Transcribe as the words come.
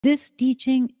This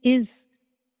teaching is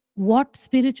what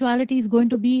spirituality is going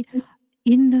to be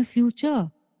in the future.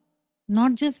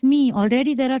 Not just me.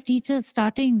 Already there are teachers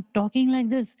starting talking like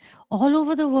this all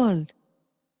over the world.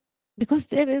 Because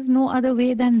there is no other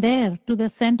way than there, to the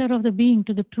center of the being,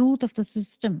 to the truth of the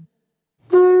system.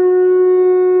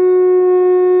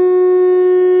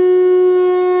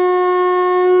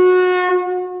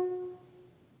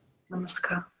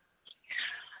 Namaskar.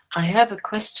 I have a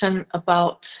question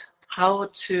about how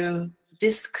to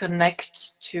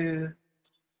disconnect to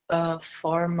a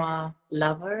former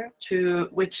lover, to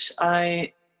which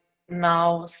I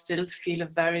now still feel a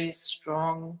very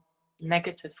strong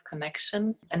negative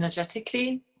connection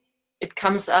energetically. It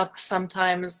comes up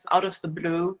sometimes out of the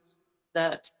blue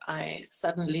that I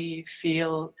suddenly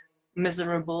feel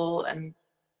miserable and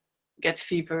get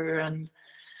fever and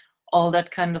all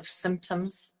that kind of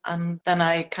symptoms. And then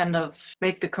I kind of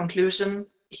make the conclusion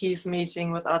he's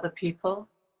meeting with other people.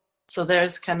 So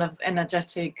there's kind of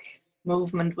energetic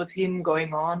movement with him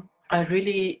going on. I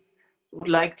really would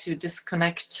like to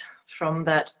disconnect from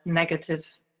that negative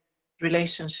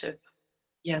relationship.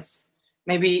 Yes,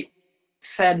 maybe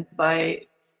fed by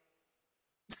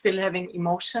still having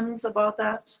emotions about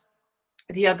that.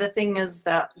 The other thing is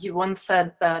that you once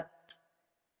said that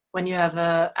when you have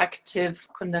an active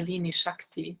Kundalini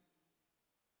Shakti,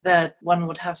 that one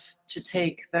would have to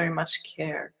take very much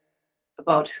care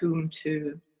about whom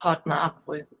to partner up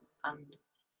with. And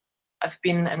I've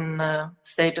been in a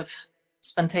state of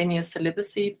spontaneous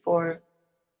celibacy for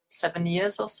 7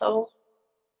 years or so.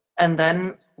 And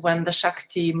then when the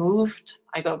Shakti moved,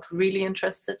 I got really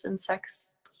interested in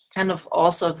sex. Kind of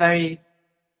also a very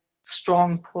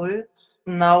strong pull.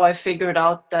 Now I figured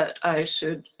out that I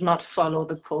should not follow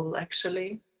the pull,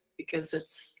 actually, because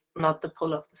it's not the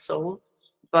pull of the soul.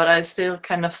 But I still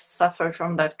kind of suffer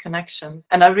from that connection.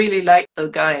 And I really like the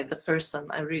guy, the person.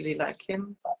 I really like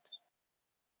him, but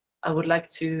I would like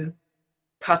to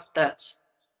cut that.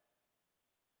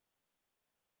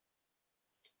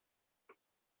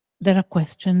 There are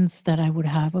questions that I would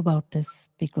have about this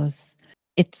because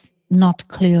it's not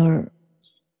clear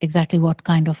exactly what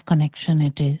kind of connection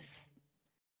it is.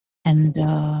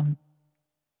 And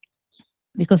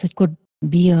because it could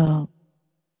be a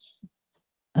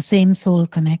same soul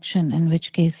connection, in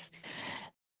which case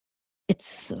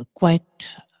it's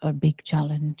quite a big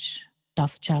challenge,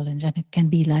 tough challenge, and it can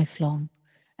be lifelong.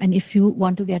 And if you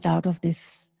want to get out of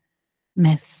this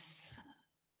mess,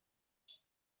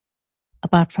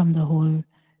 apart from the whole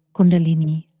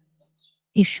Kundalini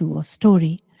issue or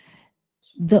story,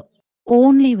 the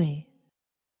only way,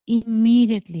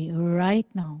 immediately, right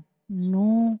now,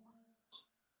 no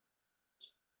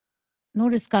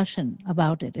discussion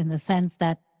about it, in the sense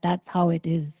that that's how it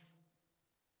is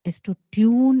to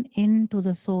tune into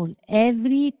the soul.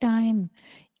 Every time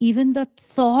even the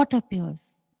thought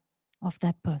appears of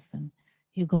that person,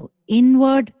 you go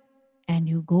inward and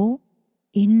you go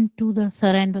into the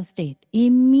surrender state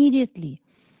immediately.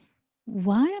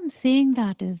 Why I'm saying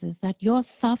that is that your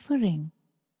suffering,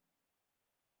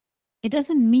 it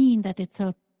doesn't mean that it's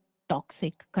a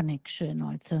toxic connection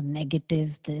or it's a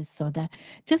negative this or that.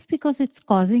 Just because it's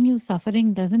causing you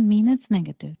suffering doesn't mean it's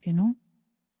negative, you know.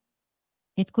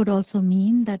 It could also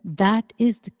mean that that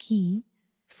is the key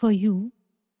for you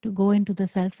to go into the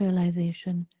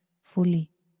self-realization fully,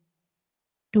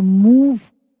 to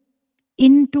move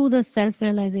into the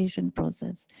self-realization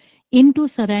process, into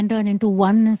surrender and into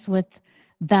oneness with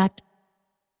that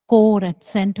core and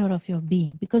center of your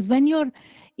being. Because when you're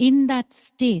in that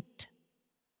state,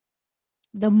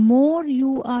 the more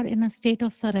you are in a state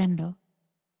of surrender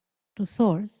to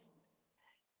source,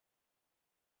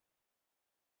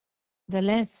 the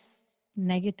less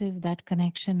negative that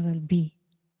connection will be.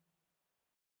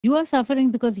 You are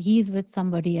suffering because he's with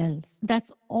somebody else.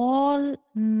 That's all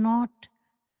not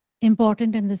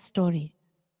important in this story.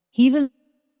 He will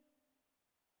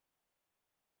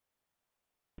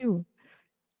you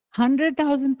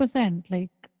 100,000%. Like,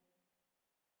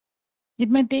 it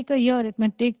might take a year, it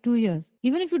might take 2 years.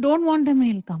 Even if you don't want him,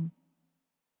 he'll come.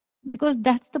 Because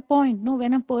that's the point. No,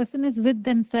 when a person is with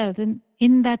themselves and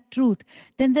in that truth,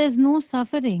 then there's no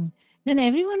suffering. Then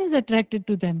everyone is attracted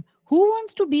to them. Who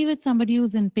wants to be with somebody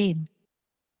who's in pain?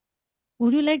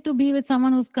 Would you like to be with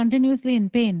someone who's continuously in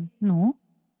pain? No,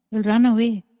 you'll run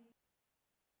away.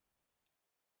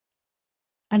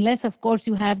 Unless, of course,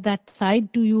 you have that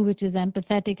side to you which is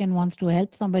empathetic and wants to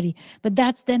help somebody. But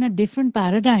that's then a different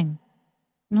paradigm.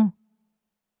 No.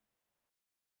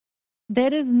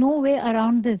 There is no way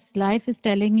around this. Life is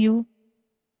telling you,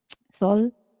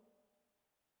 Saul,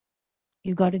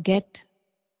 you got to get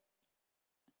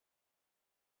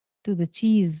to the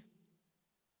cheese.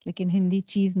 Like in Hindi,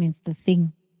 cheese means the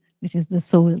thing, which is the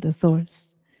soul, the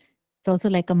source. It's also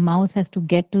like a mouse has to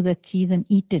get to the cheese and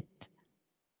eat it.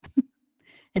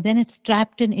 And then it's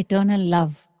trapped in eternal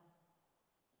love,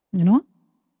 you know?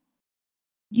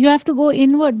 You have to go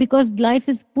inward because life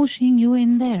is pushing you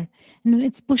in there. And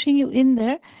it's pushing you in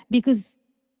there because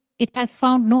it has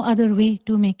found no other way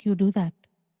to make you do that.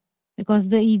 Because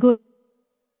the ego,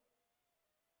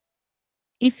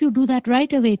 if you do that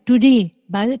right away, today,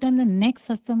 by the time the next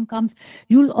satsang comes,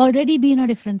 you'll already be in a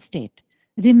different state.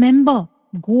 Remember,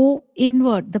 go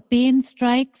inward. The pain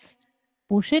strikes,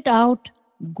 push it out,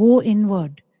 go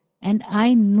inward. And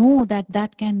I know that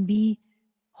that can be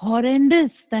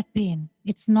horrendous, that pain.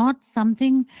 It's not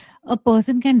something a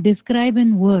person can describe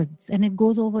in words, and it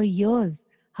goes over years.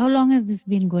 How long has this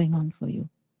been going on for you?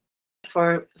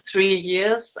 For 3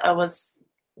 years, I was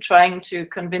trying to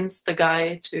convince the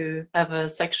guy to have a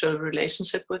sexual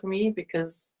relationship with me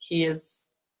because he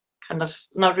is kind of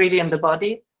not really in the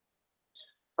body.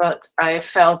 But I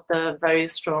felt the very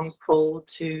strong pull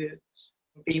to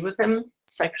be with him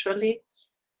sexually.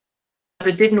 But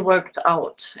it didn't work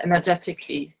out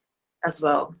energetically as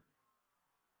well.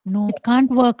 No, it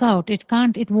can't work out. It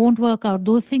can't, it won't work out.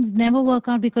 Those things never work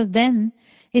out because then,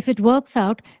 if it works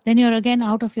out, then you're again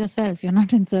out of yourself. You're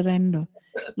not in surrender.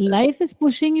 Life is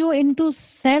pushing you into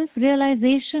self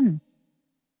realization.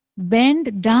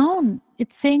 Bend down.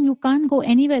 It's saying you can't go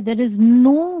anywhere. There is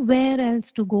nowhere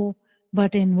else to go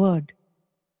but inward.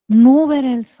 Nowhere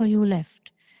else for you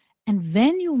left. And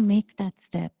when you make that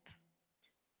step,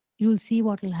 you'll see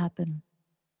what will happen.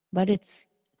 But it's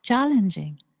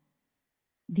challenging.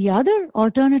 The other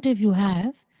alternative you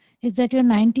have is that you're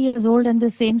 90 years old and the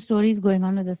same story is going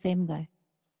on with the same guy.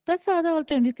 That's the other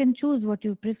alternative. You can choose what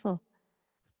you prefer.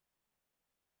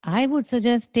 I would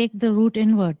suggest take the route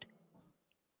inward.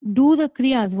 Do the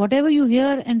kriyas, whatever you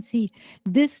hear and see.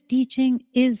 This teaching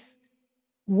is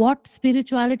what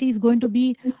spirituality is going to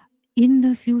be in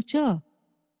the future.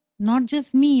 Not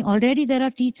just me. Already there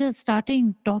are teachers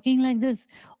starting talking like this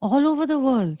all over the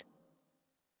world.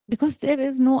 Because there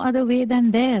is no other way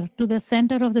than there, to the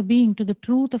center of the being, to the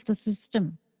truth of the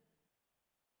system.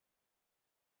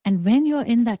 And when you're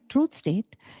in that truth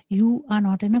state, you are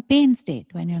not in a pain state.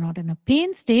 When you're not in a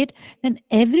pain state, then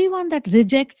everyone that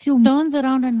rejects you turns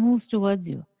around and moves towards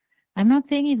you. I'm not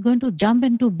saying he's going to jump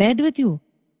into bed with you,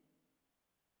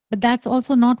 but that's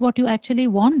also not what you actually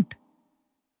want.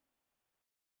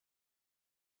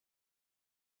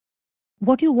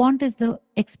 What you want is the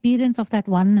experience of that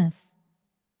oneness.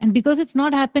 And because it's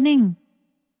not happening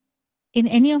in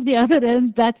any of the other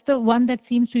realms, that's the one that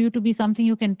seems to you to be something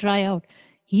you can try out.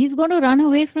 He's going to run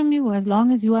away from you as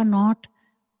long as you are not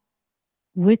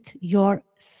with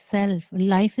yourself.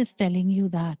 Life is telling you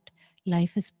that.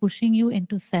 Life is pushing you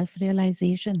into self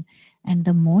realization. And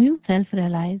the more you self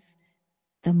realize,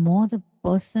 the more the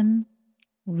person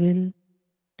will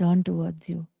turn towards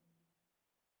you.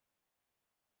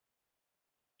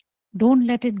 Don't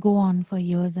let it go on for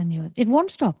years and years. It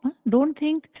won't stop. Huh? Don't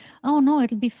think, oh no,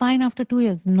 it'll be fine after 2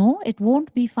 years. No, it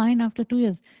won't be fine after 2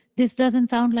 years. This doesn't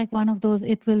sound like one of those,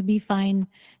 it will be fine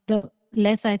the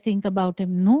less I think about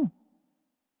him. No,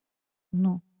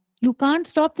 no. You can't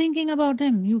stop thinking about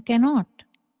him. You cannot.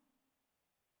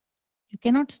 You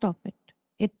cannot stop it.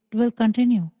 It will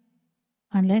continue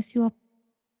unless you are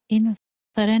in a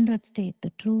surrendered state.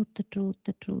 The truth, the truth,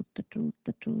 the truth, the truth,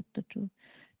 the truth, the truth,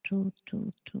 truth,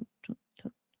 truth, truth, truth,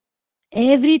 truth.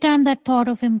 Every time that thought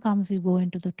of him comes, you go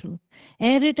into the truth.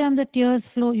 Every time the tears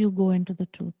flow, you go into the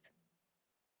truth.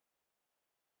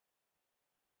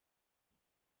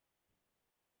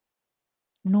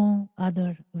 No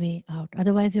other way out.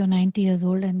 Otherwise, you're 90 years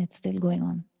old and it's still going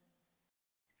on.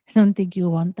 I don't think you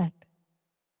want that.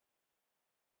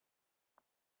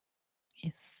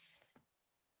 Yes.